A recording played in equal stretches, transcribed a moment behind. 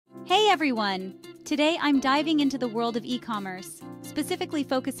Hey everyone! Today I'm diving into the world of e-commerce, specifically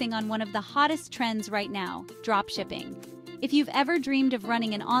focusing on one of the hottest trends right now, dropshipping. If you've ever dreamed of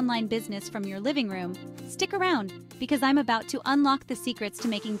running an online business from your living room, stick around because I'm about to unlock the secrets to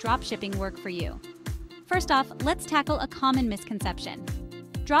making dropshipping work for you. First off, let's tackle a common misconception.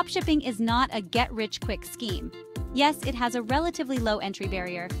 Dropshipping is not a get-rich-quick scheme. Yes, it has a relatively low entry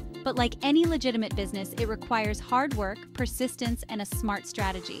barrier, but like any legitimate business, it requires hard work, persistence, and a smart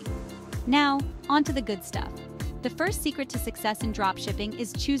strategy. Now, on to the good stuff. The first secret to success in dropshipping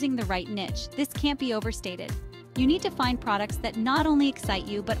is choosing the right niche. This can't be overstated. You need to find products that not only excite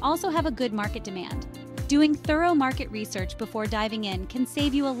you, but also have a good market demand. Doing thorough market research before diving in can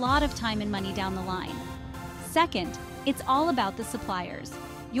save you a lot of time and money down the line. Second, it's all about the suppliers.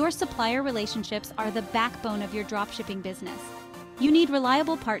 Your supplier relationships are the backbone of your dropshipping business. You need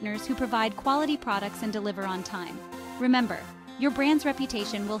reliable partners who provide quality products and deliver on time. Remember, your brand's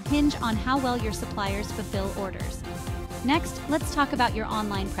reputation will hinge on how well your suppliers fulfill orders. Next, let's talk about your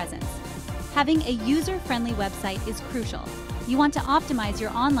online presence. Having a user-friendly website is crucial. You want to optimize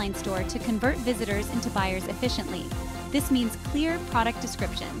your online store to convert visitors into buyers efficiently. This means clear product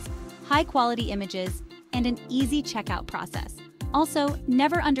descriptions, high-quality images, and an easy checkout process. Also,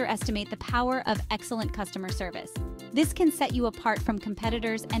 never underestimate the power of excellent customer service. This can set you apart from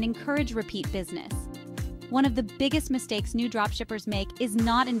competitors and encourage repeat business. One of the biggest mistakes new dropshippers make is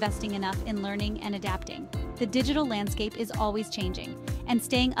not investing enough in learning and adapting. The digital landscape is always changing, and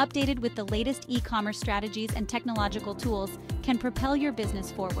staying updated with the latest e-commerce strategies and technological tools can propel your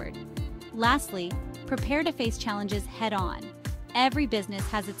business forward. Lastly, prepare to face challenges head-on. Every business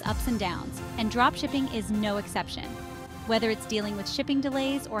has its ups and downs, and dropshipping is no exception. Whether it's dealing with shipping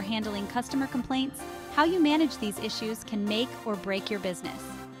delays or handling customer complaints, how you manage these issues can make or break your business.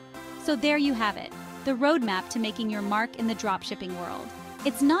 So there you have it, the roadmap to making your mark in the dropshipping world.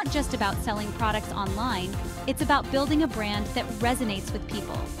 It's not just about selling products online, it's about building a brand that resonates with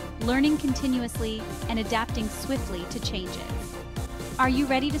people, learning continuously, and adapting swiftly to changes. Are you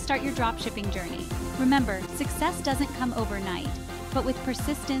ready to start your dropshipping journey? Remember, success doesn't come overnight, but with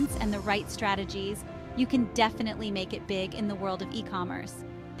persistence and the right strategies, you can definitely make it big in the world of e-commerce.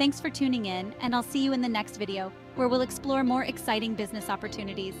 Thanks for tuning in, and I'll see you in the next video, where we'll explore more exciting business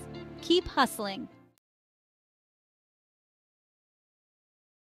opportunities. Keep hustling!